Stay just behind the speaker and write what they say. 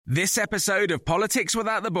This episode of Politics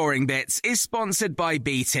Without the Boring Bits is sponsored by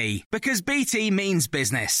BT, because BT means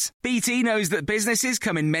business. BT knows that businesses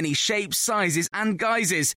come in many shapes, sizes and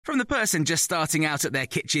guises, from the person just starting out at their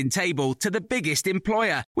kitchen table to the biggest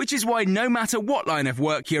employer, which is why no matter what line of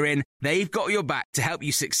work you're in, they've got your back to help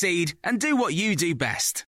you succeed and do what you do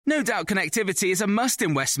best. No doubt connectivity is a must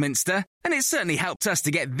in Westminster, and it certainly helped us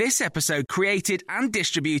to get this episode created and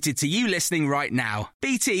distributed to you listening right now.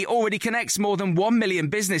 BT already connects more than 1 million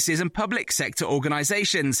businesses and public sector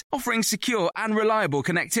organisations, offering secure and reliable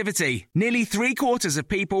connectivity. Nearly 3/4 of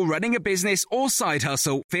people running a business or side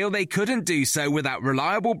hustle feel they couldn't do so without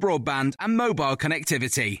reliable broadband and mobile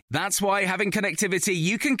connectivity. That's why having connectivity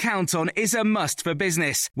you can count on is a must for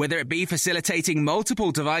business, whether it be facilitating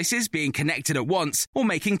multiple devices being connected at once, or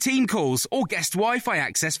making team calls or guest Wi-Fi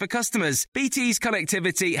access for customers. BT's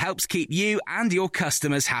connectivity helps keep you and your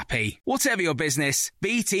customers happy. Whatever your business,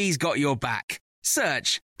 BT's got your back.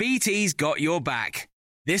 Search BT's got your back.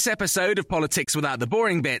 This episode of Politics Without the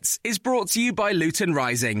Boring Bits is brought to you by Luton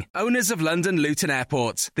Rising, owners of London Luton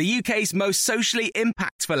Airport, the UK's most socially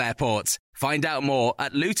impactful airport. Find out more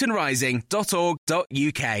at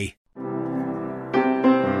lutonrising.org.uk.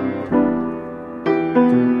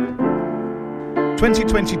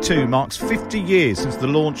 "2022 marks 50 years since the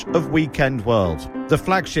launch of Weekend World, the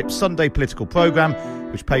flagship Sunday political programme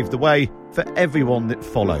which paved the way for everyone that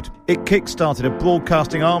followed. It kick-started a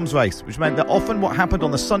broadcasting arms race, which meant that often what happened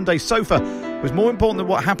on the Sunday sofa was more important than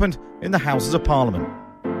what happened in the Houses of Parliament.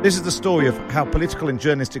 This is the story of how political and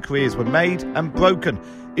journalistic careers were made and broken,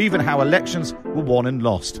 even how elections were won and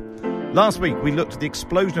lost. Last week, we looked at the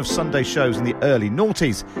explosion of Sunday shows in the early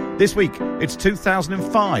noughties. This week, it's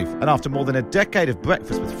 2005, and after more than a decade of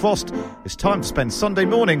Breakfast with Frost, it's time to spend Sunday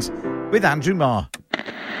mornings with Andrew Marr.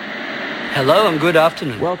 Hello and good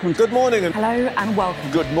afternoon. Welcome. Good morning. Hello and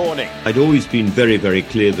welcome. Good morning. I'd always been very, very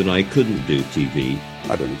clear that I couldn't do TV.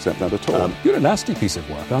 I don't accept that at all. You're a nasty piece of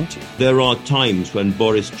work, aren't you? There are times when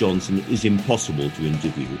Boris Johnson is impossible to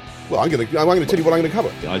interview. Well, I'm going to tell you what I'm going to cover.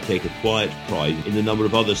 I take a quiet pride in the number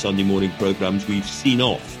of other Sunday morning programmes we've seen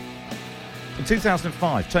off. In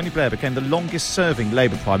 2005, Tony Blair became the longest-serving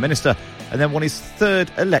Labour Prime Minister and then won his third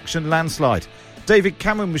election landslide. David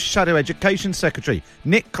Cameron was Shadow Education Secretary.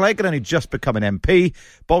 Nick Clegg had only just become an MP.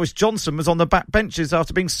 Boris Johnson was on the back benches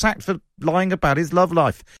after being sacked for lying about his love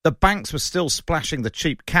life. The banks were still splashing the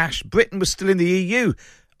cheap cash. Britain was still in the EU.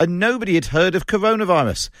 And nobody had heard of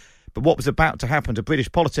coronavirus. But what was about to happen to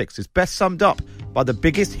British politics is best summed up by the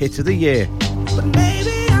biggest hit of the year. But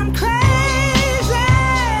maybe I'm crazy.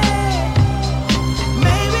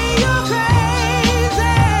 Maybe you're crazy.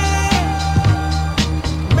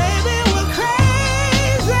 Maybe we're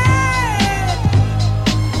crazy.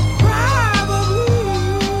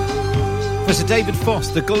 Probably. Professor David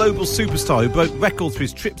Frost, the global superstar who broke records for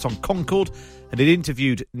his trips on Concorde and had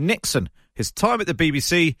interviewed Nixon, his time at the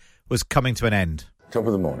BBC was coming to an end. Top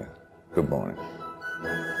of the morning. Good morning.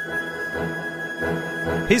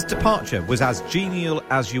 His departure was as genial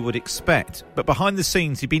as you would expect, but behind the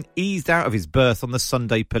scenes he'd been eased out of his berth on the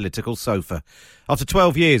Sunday political sofa. After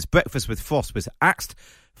 12 years, Breakfast with Frost was axed,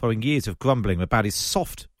 following years of grumbling about his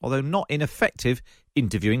soft, although not ineffective,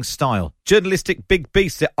 interviewing style. Journalistic big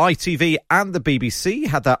beasts at ITV and the BBC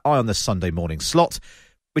had their eye on the Sunday morning slot,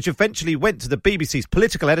 which eventually went to the BBC's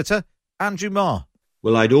political editor, Andrew Marr.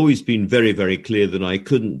 Well, I'd always been very, very clear that I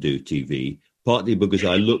couldn't do TV, partly because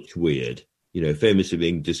I looked weird, famously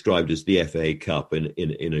being described as the FA Cup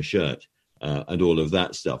in a shirt and all of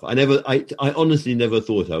that stuff. I honestly never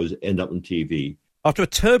thought I would end up on TV. After a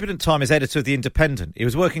turbulent time as editor of The Independent, he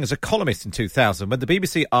was working as a columnist in 2000 when the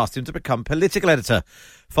BBC asked him to become political editor.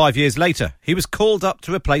 5 years later, he was called up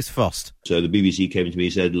to replace Frost. So the BBC came to me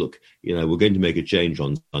and said, look, we're going to make a change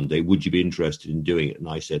on Sunday. Would you be interested in doing it? And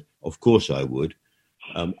I said, of course I would.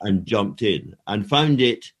 And jumped in and found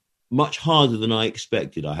it much harder than I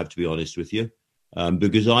expected, I have to be honest with you,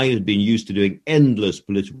 because I had been used to doing endless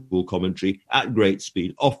political commentary at great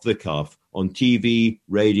speed, off the cuff, on TV,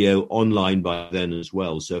 radio, online by then as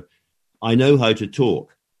well. So I know how to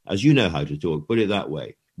talk, as you know how to talk, put it that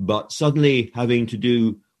way. But suddenly having to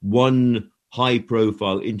do one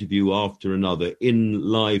high-profile interview after another in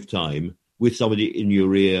live time with somebody in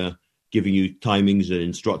your ear, giving you timings and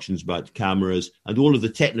instructions about cameras and all of the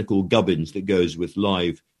technical gubbins that goes with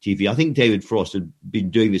live TV. I think David Frost had been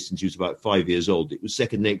doing this since he was about 5 years old. It was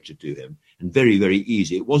second nature to him and very, very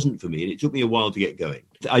easy. It wasn't for me, and it took me a while to get going.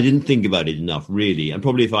 I didn't think about it enough, really, and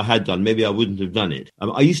probably if I had done, maybe I wouldn't have done it.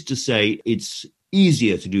 I used to say it's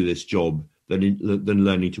easier to do this job than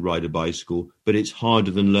learning to ride a bicycle, but it's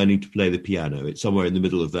harder than learning to play the piano. It's somewhere in the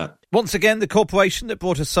middle of that. Once again, the corporation that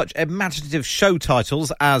brought us such imaginative show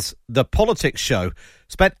titles as The Politics Show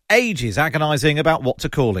spent ages agonising about what to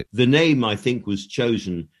call it. The name, I think, was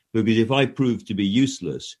chosen because if I proved to be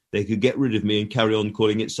useless, they could get rid of me and carry on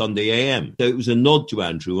calling it Sunday AM. So it was a nod to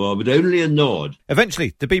Andrew Marr, but only a nod.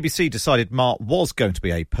 Eventually, the BBC decided Marr was going to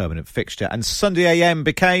be a permanent fixture, and Sunday AM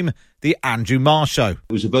became the Andrew Marr Show.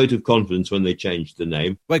 It was a vote of confidence when they changed the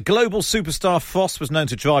name. Where global superstar Frost was known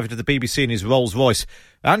to drive into the BBC in his Rolls Royce,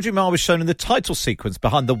 Andrew Marr was shown in the title sequence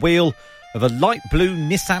behind the wheel of a light blue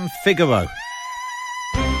Nissan Figaro.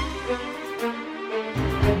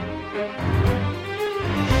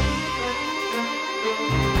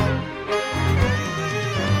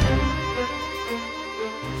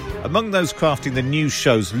 Among those crafting the news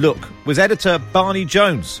show's look was editor Barney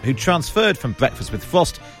Jones, who transferred from Breakfast with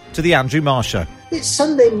Frost to the Andrew Marr Show. It's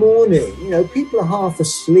Sunday morning, people are half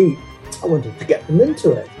asleep. I wanted to get them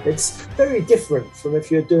into it. It's very different from if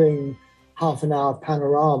you're doing half an hour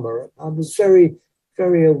panorama. I was very,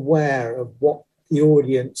 very aware of what the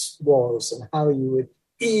audience was and how you would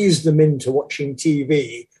ease them into watching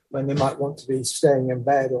TV when they might want to be staying in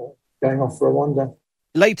bed or going off for a wander.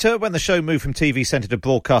 Later, when the show moved from TV Centre to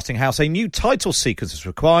Broadcasting House, a new title sequence was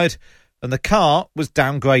required and the car was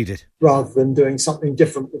downgraded. Rather than doing something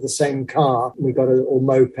different with the same car, we got a little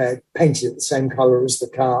moped, painted it the same colour as the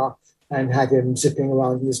car and had him zipping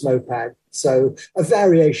around in his moped. So a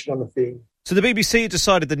variation on a theme. So the BBC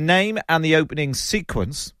decided the name and the opening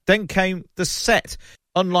sequence. Then came the set.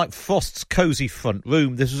 Unlike Frost's cosy front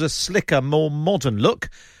room, this was a slicker, more modern look,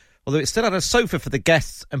 although it still had a sofa for the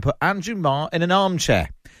guests and put Andrew Marr in an armchair.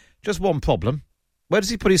 Just one problem. Where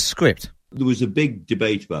does he put his script? There was a big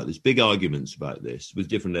debate about this, big arguments about this with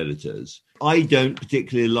different editors. I don't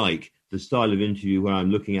particularly like the style of interview where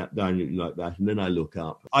I'm looking at down like that and then I look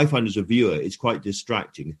up. I find as a viewer it's quite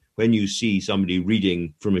distracting when you see somebody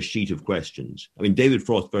reading from a sheet of questions. I mean, David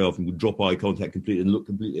Frost very often would drop eye contact completely and look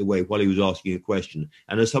completely away while he was asking a question.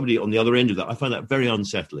 And as somebody on the other end of that, I find that very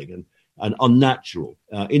unsettling and unnatural.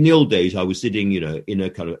 In the old days, I was sitting, in a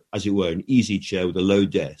kind of, as it were, an easy chair with a low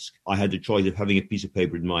desk. I had the choice of having a piece of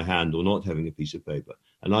paper in my hand or not having a piece of paper.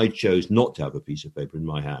 And I chose not to have a piece of paper in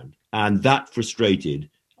my hand. And that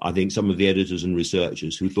frustrated, I think, some of the editors and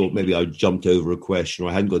researchers who thought maybe I jumped over a question or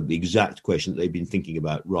I hadn't got the exact question that they'd been thinking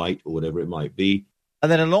about right or whatever it might be.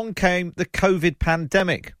 And then along came the COVID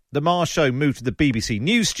pandemic. The Marr Show moved to the BBC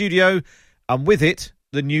News studio and with it,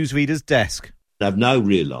 the newsreader's desk. I've now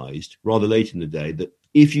realised, rather late in the day, that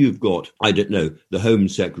if you've got, I don't know, the Home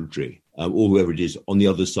Secretary or whoever it is on the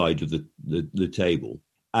other side of the table,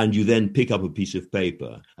 and you then pick up a piece of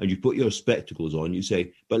paper and you put your spectacles on, you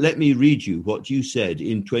say, but let me read you what you said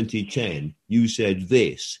in 2010. You said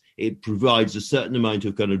this. It provides a certain amount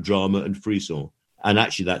of kind of drama and frisson. And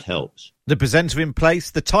actually that helps. The presenter in place,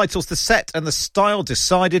 the titles, the set and the style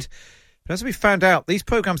decided. But as we found out, these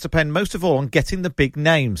programmes depend most of all on getting the big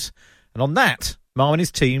names. And on that, Marr and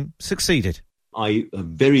his team succeeded. I have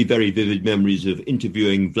very, very vivid memories of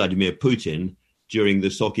interviewing Vladimir Putin during the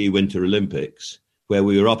Sochi Winter Olympics, where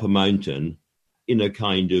we were up a mountain in a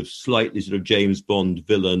kind of slightly sort of James Bond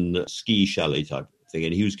villain ski chalet type thing,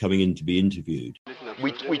 and he was coming in to be interviewed.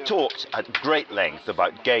 We talked at great length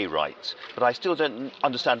about gay rights, but I still don't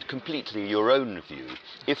understand completely your own view.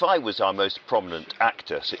 If I was our most prominent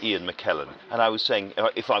actor, Sir Ian McKellen, and I was saying,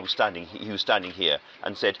 he was standing here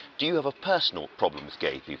and said, do you have a personal problem with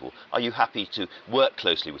gay people? Are you happy to work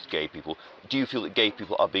closely with gay people? Do you feel that gay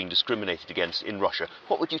people are being discriminated against in Russia?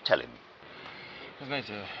 What would you tell him?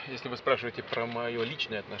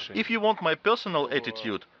 If you want my personal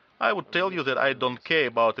attitude, I would tell you that I don't care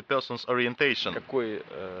about a person's orientation.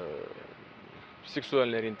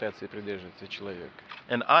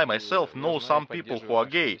 And I myself know some people who are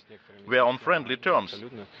gay. We are on friendly terms.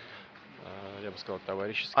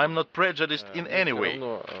 I'm not prejudiced in any way.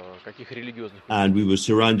 And we were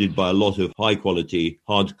surrounded by a lot of high-quality,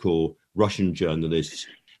 hardcore Russian journalists.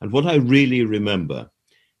 And what I really remember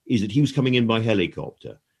is that he was coming in by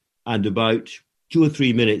helicopter, and about 2 or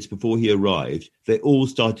 3 minutes before he arrived, they all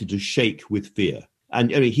started to shake with fear.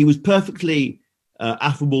 And he was perfectly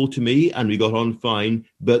affable to me, and we got on fine,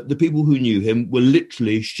 but the people who knew him were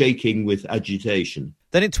literally shaking with agitation.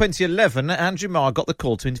 Then in 2011, Andrew Marr got the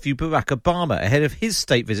call to interview Barack Obama ahead of his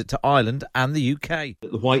state visit to Ireland and the UK.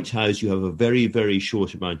 At the White House, you have a very, very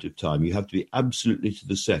short amount of time. You have to be absolutely to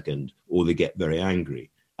the second, or they get very angry.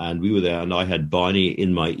 And we were there, and I had Barney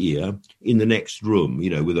in my ear in the next room,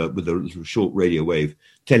 with a little short radio wave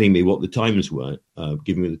telling me what the times were,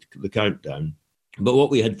 giving me the countdown. But what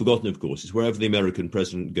we had forgotten, of course, is wherever the American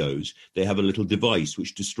president goes, they have a little device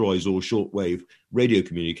which destroys all shortwave radio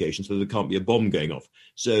communication so there can't be a bomb going off.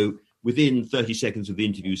 So within 30 seconds of the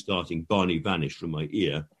interview starting, Barney vanished from my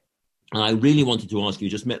ear. And I really wanted to ask him, he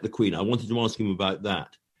just met the Queen, I wanted to ask him about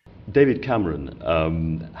that. David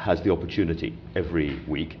Cameron has the opportunity every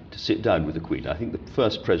week to sit down with the Queen. I think the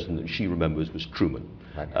first president that she remembers was Truman,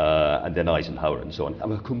 and then Eisenhower and so on.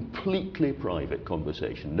 Have a completely private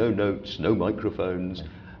conversation, no notes, no microphones.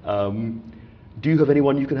 Do you have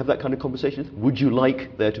anyone you can have that kind of conversation with? Would you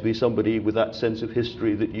like there to be somebody with that sense of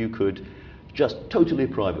history that you could just totally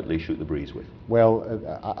privately shoot the breeze with? Well,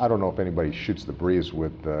 I don't know if anybody shoots the breeze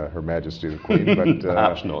with Her Majesty the Queen, but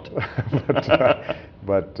perhaps not.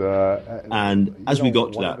 And as we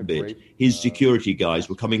got to that bit, his security guys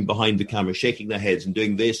were coming behind the camera, shaking their heads and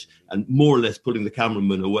doing this, and more or less pulling the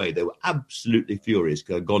cameraman away. They were absolutely furious,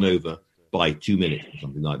 gone over by 2 minutes or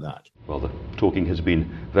something like that. Well, the talking has been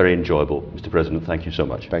very enjoyable. Mr. President, thank you so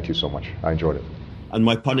much. Thank you so much. I enjoyed it. And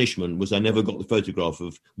my punishment was I never got the photograph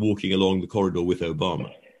of walking along the corridor with Obama.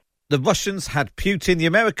 The Russians had Putin, the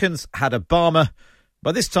Americans had Obama.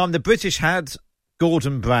 By this time, the British had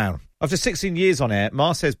Gordon Brown. After 16 years on air,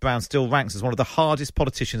 Marr says Brown still ranks as one of the hardest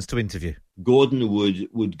politicians to interview. Gordon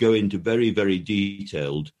would go into very, very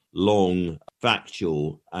detailed, long,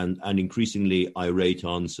 factual and increasingly irate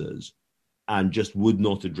answers, and just would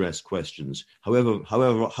not address questions. However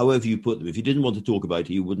you put them. If he didn't want to talk about it,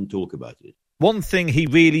 he wouldn't talk about it. One thing he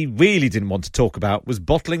really, really didn't want to talk about was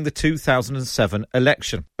bottling the 2007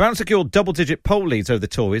 election. Brown secured double-digit poll leads over the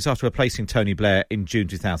Tories after replacing Tony Blair in June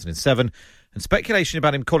 2007, and speculation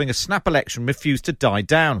about him calling a snap election refused to die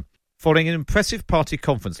down. Following an impressive party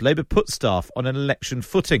conference, Labour put staff on an election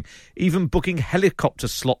footing, even booking helicopter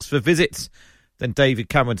slots for visits. Then David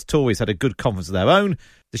Cameron's Tories had a good conference of their own.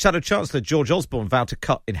 The Shadow Chancellor George Osborne vowed to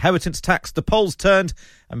cut inheritance tax. The polls turned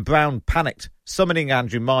and Brown panicked, summoning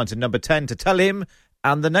Andrew Mines and Number 10 to tell him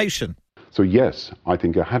and the nation. So yes, I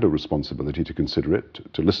think I had a responsibility to consider it,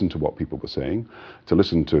 to listen to what people were saying, to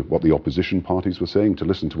listen to what the opposition parties were saying, to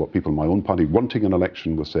listen to what people in my own party wanting an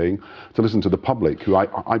election were saying, to listen to the public, who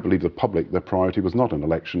I believe the public, their priority was not an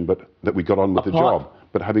election, but that we got on with the job.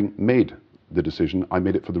 But having made the decision, I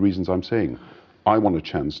made it for the reasons I'm saying. I want a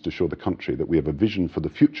chance to show the country that we have a vision for the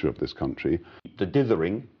future of this country. The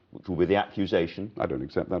dithering, which will be the accusation. I don't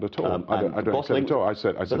accept that at all. I don't accept it at all. I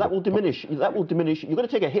said that will diminish. That will diminish. You're going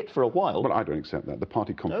to take a hit for a while. Well, I don't accept that. The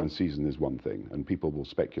party conference season is one thing, and people will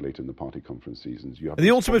speculate in the party conference seasons. In the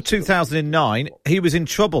autumn of 2009, he was in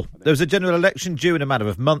trouble. There was a general election due in a matter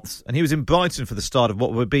of months, and he was in Brighton for the start of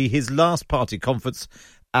what would be his last party conference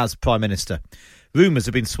as Prime Minister. Rumours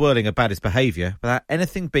have been swirling about his behaviour without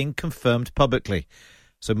anything being confirmed publicly.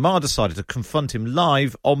 So Marr decided to confront him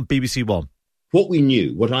live on BBC One.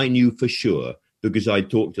 What I knew for sure, because I'd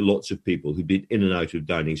talked to lots of people who'd been in and out of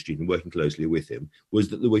Downing Street and working closely with him, was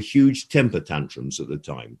that there were huge temper tantrums at the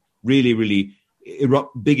time. Really, really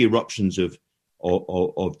big eruptions of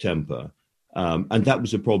temper. And that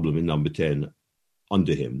was a problem in Number 10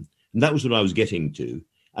 under him. And that was what I was getting to.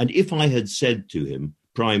 And if I had said to him,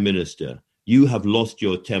 Prime Minister, you have lost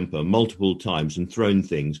your temper multiple times and thrown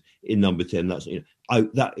things in Number 10.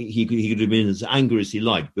 He could have been as angry as he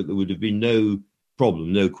liked, but there would have been no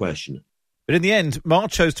problem, no question. But in the end, Marr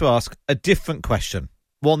chose to ask a different question,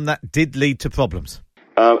 one that did lead to problems.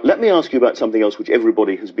 Let me ask you about something else which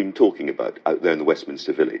everybody has been talking about out there in the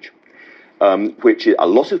Westminster Village, which a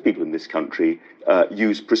lot of people in this country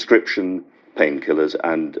use prescription painkillers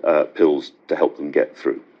and pills to help them get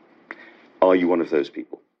through. Are you one of those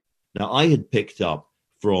people? Now, I had picked up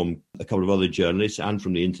from a couple of other journalists and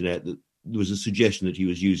from the internet that there was a suggestion that he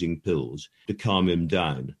was using pills to calm him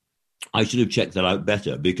down. I should have checked that out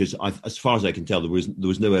better because, as far as I can tell, there was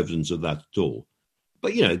no evidence of that at all.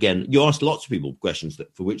 But, again, you ask lots of people questions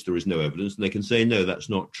for which there is no evidence, and they can say, no, that's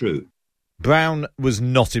not true. Brown was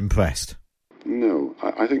not impressed. No,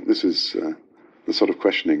 I think this is the sort of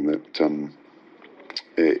questioning that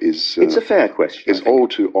is... it's a fair question. Is all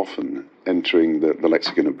too often entering the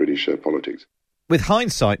lexicon of British politics. With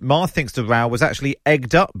hindsight, Marr thinks the row was actually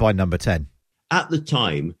egged up by Number 10. At the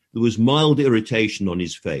time, there was mild irritation on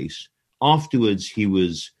his face. Afterwards, he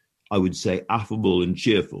was, I would say, affable and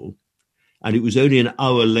cheerful. And it was only an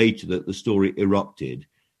hour later that the story erupted.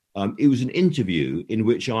 It was an interview in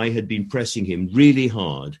which I had been pressing him really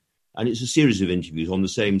hard. And it's a series of interviews on the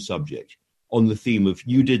same subject, on the theme of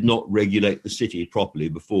you did not regulate the city properly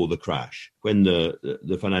before the crash. When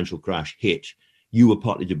the financial crash hit, you were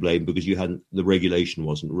partly to blame because the regulation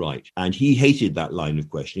wasn't right. And he hated that line of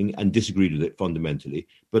questioning and disagreed with it fundamentally.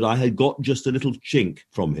 But I had got just a little chink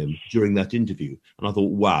from him during that interview. And I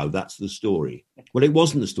thought, wow, that's the story. Well, it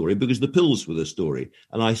wasn't the story because the pills were the story.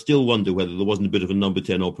 And I still wonder whether there wasn't a bit of a number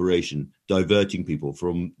 10 operation diverting people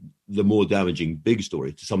from the more damaging big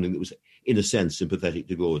story to something that was, in a sense, sympathetic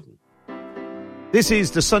to Gordon. This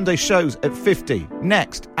is the Sunday Shows at 50.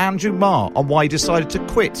 Next, Andrew Marr on why he decided to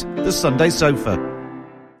quit the Sunday Sofa.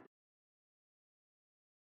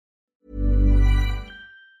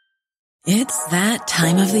 It's that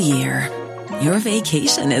time of the year. Your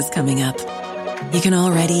vacation is coming up. You can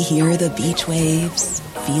already hear the beach waves,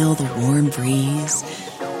 feel the warm breeze,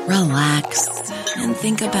 relax, and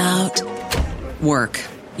think about work.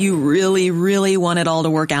 You really, really want it all to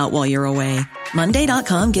work out while you're away.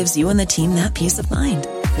 Monday.com gives you and the team that peace of mind.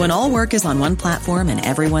 When all work is on one platform and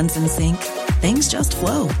everyone's in sync, things just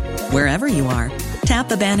flow. Wherever you are, tap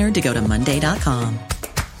the banner to go to Monday.com.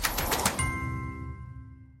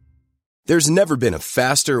 There's never been a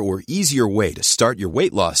faster or easier way to start your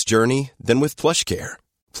weight loss journey than with PlushCare.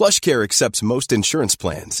 PlushCare accepts most insurance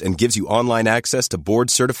plans and gives you online access to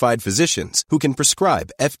board-certified physicians who can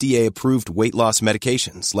prescribe FDA-approved weight loss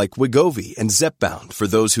medications like Wegovy and Zepbound for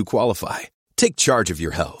those who qualify. Take charge of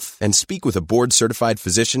your health and speak with a board-certified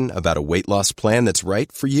physician about a weight loss plan that's right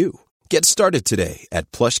for you. Get started today at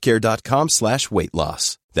plushcare.com/weight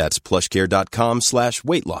loss. That's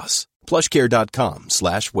plushcare.com/weight loss.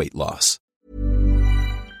 plushcare.com/weight loss.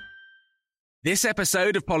 This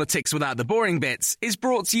episode of Politics Without the Boring Bits is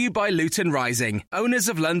brought to you by Luton Rising, owners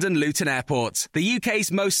of London Luton Airport, the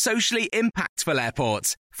UK's most socially impactful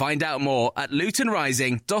airport. Find out more at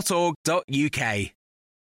lutonrising.org.uk.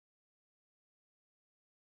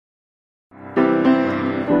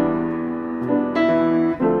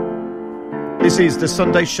 This is the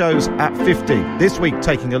Sunday Shows at 50. This week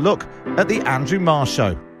taking a look at the Andrew Marr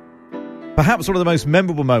Show. Perhaps one of the most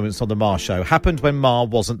memorable moments on the Marr Show happened when Marr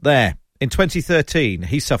wasn't there. In 2013,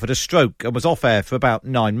 he suffered a stroke and was off air for about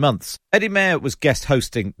 9 months. Eddie Mair was guest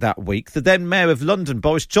hosting that week. The then Mayor of London,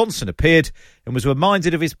 Boris Johnson, appeared and was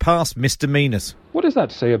reminded of his past misdemeanours. What does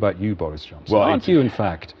that say about you, Boris Johnson? Well, aren't you, in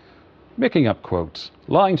fact, making up quotes,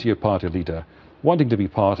 lying to your party leader, wanting to be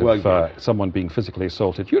part of someone being physically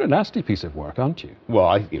assaulted? You're a nasty piece of work, aren't you?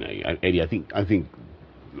 Well, Eddie, I think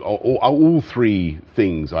all three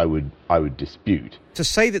things I would dispute. To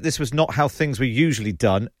say that this was not how things were usually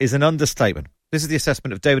done is an understatement. This is the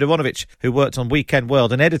assessment of David Aronovich, who worked on Weekend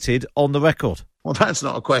World and edited On the Record. Well, that's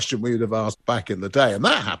not a question we would have asked back in the day, and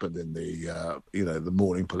that happened in the the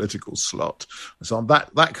morning political slot. So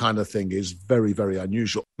that kind of thing is very, very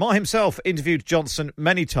unusual. Marr himself interviewed Johnson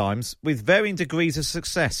many times with varying degrees of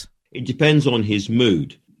success. It depends on his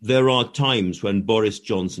mood. There are times when Boris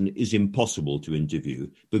Johnson is impossible to interview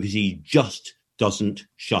because he just doesn't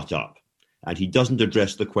shut up and he doesn't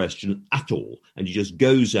address the question at all. And he just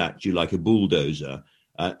goes at you like a bulldozer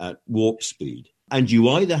at warp speed. And you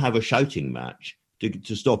either have a shouting match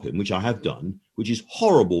to stop him, which I have done, which is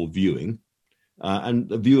horrible viewing, and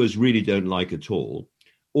the viewers really don't like at all,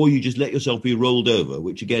 or you just let yourself be rolled over,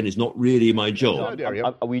 which again is not really my job.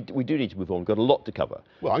 We do need to move on. We've got a lot to cover.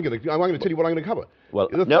 Well, I'm going to tell you what I'm going to cover. Well,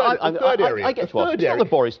 I get to ask. It's not the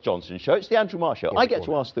Boris Johnson show. It's the Andrew Marr show. I get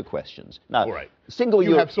to ask the questions. Now, all right.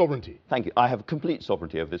 You have sovereignty. Thank you. I have complete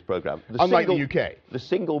sovereignty over this programme. Unlike the UK. The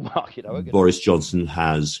single market. Boris Johnson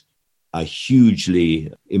has a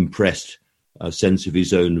hugely impressed sense of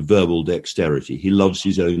his own verbal dexterity. He loves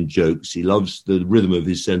his own jokes. He loves the rhythm of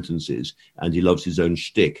his sentences, and he loves his own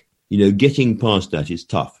shtick. Getting past that is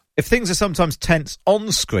tough. If things are sometimes tense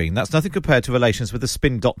on screen, that's nothing compared to relations with the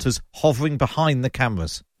spin doctors hovering behind the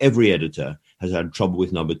cameras. Every editor has had trouble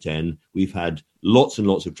with Number 10. We've had lots and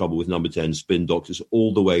lots of trouble with Number 10 spin doctors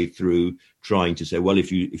all the way through, trying to say, well,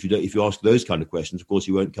 if you ask those kind of questions, of course,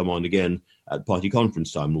 you won't come on again at party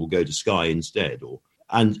conference time. We'll go to Sky instead,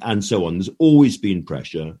 and so on. There's always been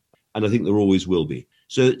pressure, and I think there always will be.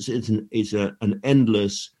 So it's an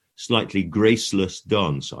endless, slightly graceless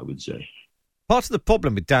dance, I would say. Part of the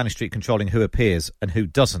problem with Downing Street controlling who appears and who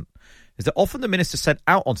doesn't is that often the minister sent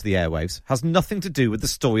out onto the airwaves has nothing to do with the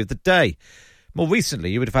story of the day. More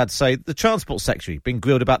recently, you would have had, say, the Transport Secretary being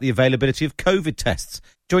grilled about the availability of COVID tests.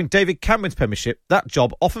 During David Cameron's premiership, that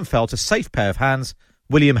job often fell to safe pair of hands,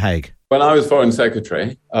 William Hague. When I was Foreign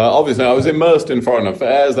Secretary, obviously I was immersed in foreign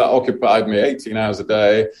affairs. That occupied me 18 hours a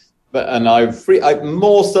day. And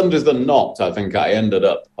more Sundays than not, I think I ended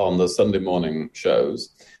up on the Sunday morning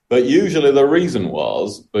shows. But usually the reason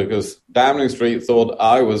was because Downing Street thought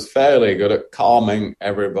I was fairly good at calming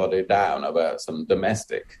everybody down about some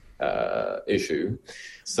domestic issue.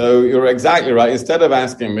 So you're exactly right. Instead of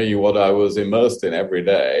asking me what I was immersed in every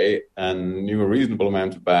day and knew a reasonable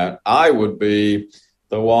amount about, I would be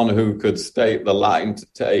the one who could state the line to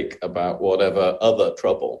take about whatever other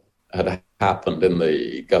trouble had happened in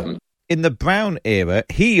the government. In the Brown era,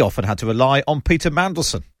 he often had to rely on Peter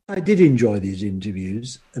Mandelson. I did enjoy these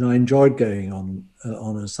interviews, and I enjoyed going on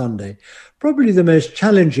a Sunday. Probably the most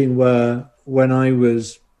challenging were when I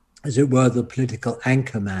was, as it were, the political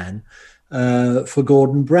anchorman for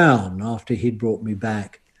Gordon Brown after he'd brought me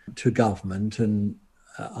back to government, and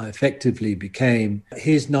I effectively became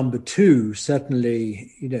his number two,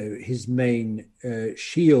 certainly, his main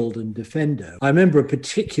shield and defender. I remember a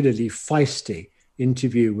particularly feisty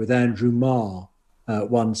interview with Andrew Marr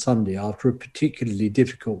one Sunday after a particularly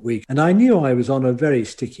difficult week. And I knew I was on a very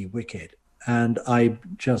sticky wicket. And I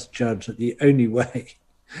just judged that the only way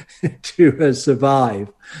to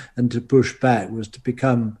survive and to push back was to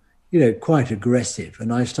become, quite aggressive.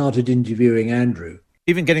 And I started interviewing Andrew.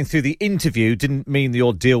 Even getting through the interview didn't mean the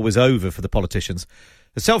ordeal was over for the politicians.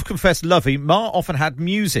 A self-confessed lovey, Marr often had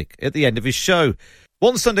music at the end of his show.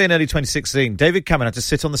 One Sunday in early 2016, David Cameron had to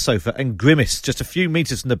sit on the sofa and grimace just a few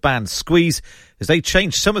metres from the band Squeeze as they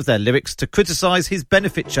changed some of their lyrics to criticise his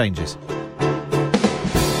benefit changes.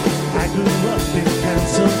 I grew up in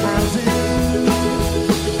council housing.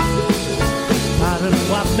 Part of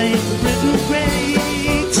what made Britain great.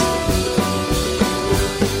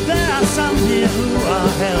 There are some here who are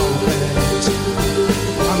hell-bent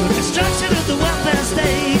on the destruction of the welfare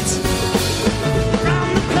state.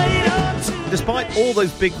 Despite all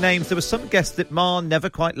those big names, there were some guests that Marr never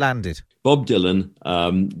quite landed. Bob Dylan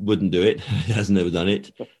wouldn't do it. He has never done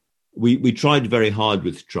it. We tried very hard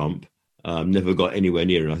with Trump, never got anywhere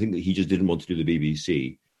near it. I think that he just didn't want to do the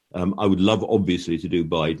BBC. I would love, obviously, to do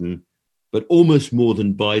Biden, but almost more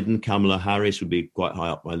than Biden, Kamala Harris would be quite high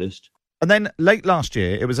up my list. And then late last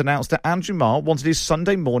year, it was announced that Andrew Marr wanted his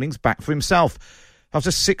Sunday mornings back for himself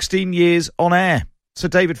after 16 years on air. Sir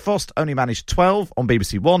David Frost only managed 12 on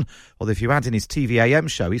BBC One, although if you add in his TV-AM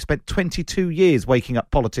show, he spent 22 years waking up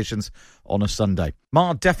politicians on a Sunday.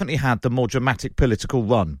 Marr definitely had the more dramatic political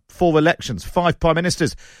run. 4 elections, 5 prime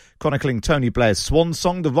ministers, chronicling Tony Blair's swan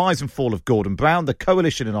song, the rise and fall of Gordon Brown, the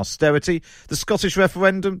coalition in austerity, the Scottish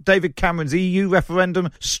referendum, David Cameron's EU referendum,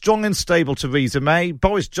 strong and stable Theresa May,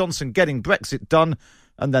 Boris Johnson getting Brexit done,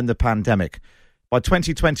 and then the pandemic. By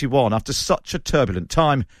 2021, after such a turbulent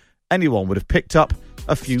time, anyone would have picked up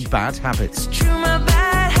a few bad habits. True, my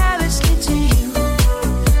bad habits get to you.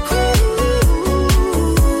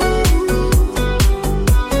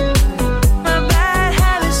 My bad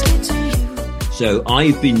habits get to you. So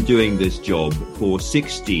I've been doing this job for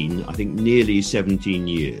 16, I think nearly 17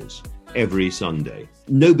 years, every Sunday.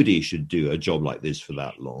 Nobody should do a job like this for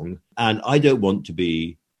that long. And I don't want to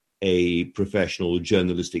be a professional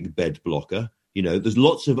journalistic bed blocker. There's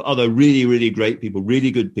lots of other really, really great people, really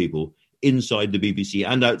good people inside the BBC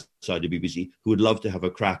and outside the BBC who would love to have a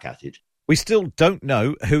crack at it. We still don't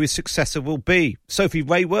know who his successor will be. Sophie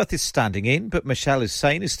Rayworth is standing in, but Michelle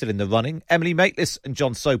Hussain is still in the running. Emily Maitlis and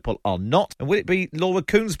John Sopel are not. And will it be Laura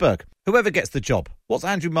Kuenssberg? Whoever gets the job, what's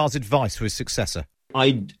Andrew Marr's advice for his successor?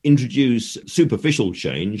 I'd introduce superficial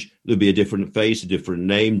change. There'd be a different face, a different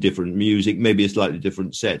name, different music, maybe a slightly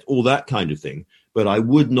different set, all that kind of thing. But I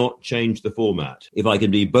would not change the format. If I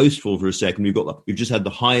can be boastful for a second, we've just had the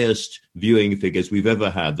highest viewing figures we've ever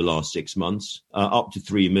had the last 6 months, up to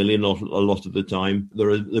 3 million a lot of the time.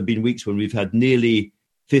 There have been weeks when we've had nearly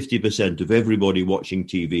 50% of everybody watching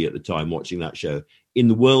TV at the time watching that show. In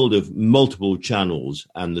the world of multiple channels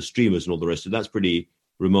and the streamers and all the rest of it, that's pretty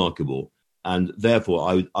remarkable. And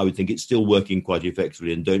therefore, I would think it's still working quite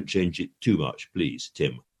effectively, and don't change it too much, please,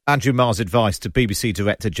 Tim. Andrew Marr's advice to BBC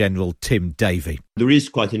Director General Tim Davie. There is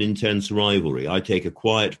quite an intense rivalry. I take a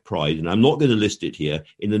quiet pride, and I'm not going to list it here,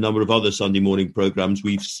 in the number of other Sunday morning programmes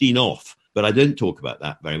we've seen off, but I don't talk about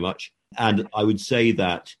that very much. And I would say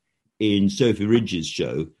that in Sophie Ridge's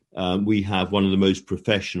show, we have one of the most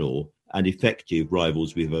professional and effective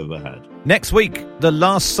rivals we've ever had. Next week, the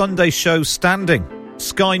last Sunday show standing.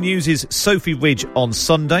 Sky News' Sophie Ridge on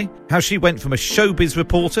Sunday, how she went from a showbiz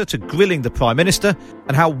reporter to grilling the Prime Minister,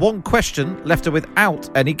 and how one question left her without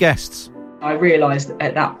any guests. I realised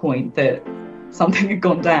at that point that something had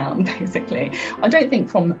gone down, basically. I don't think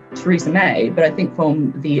from Theresa May, but I think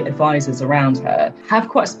from the advisors around her, have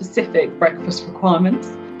quite specific breakfast requirements.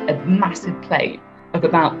 A massive plate of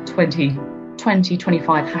about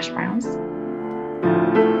 25 hash browns.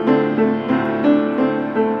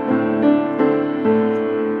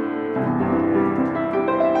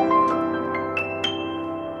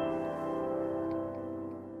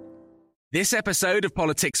 This episode of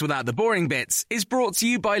Politics Without the Boring Bits is brought to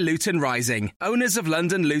you by Luton Rising, owners of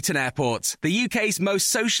London Luton Airport, the UK's most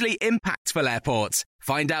socially impactful airport.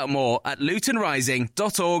 Find out more at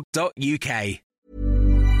lutonrising.org.uk.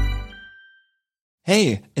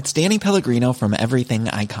 Hey, it's Danny Pellegrino from Everything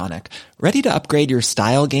Iconic. Ready to upgrade your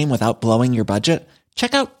style game without blowing your budget?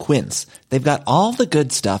 Check out Quince. They've got all the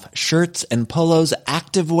good stuff, shirts and polos,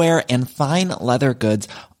 activewear, and fine leather goods,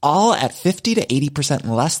 all at 50 to 80%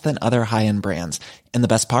 less than other high-end brands. And the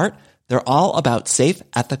best part? They're all about safe,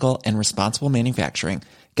 ethical, and responsible manufacturing.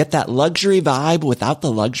 Get that luxury vibe without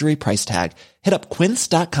the luxury price tag. Hit up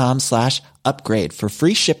quince.com/upgrade for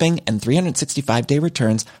free shipping and 365-day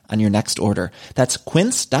returns on your next order. That's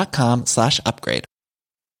quince.com/upgrade.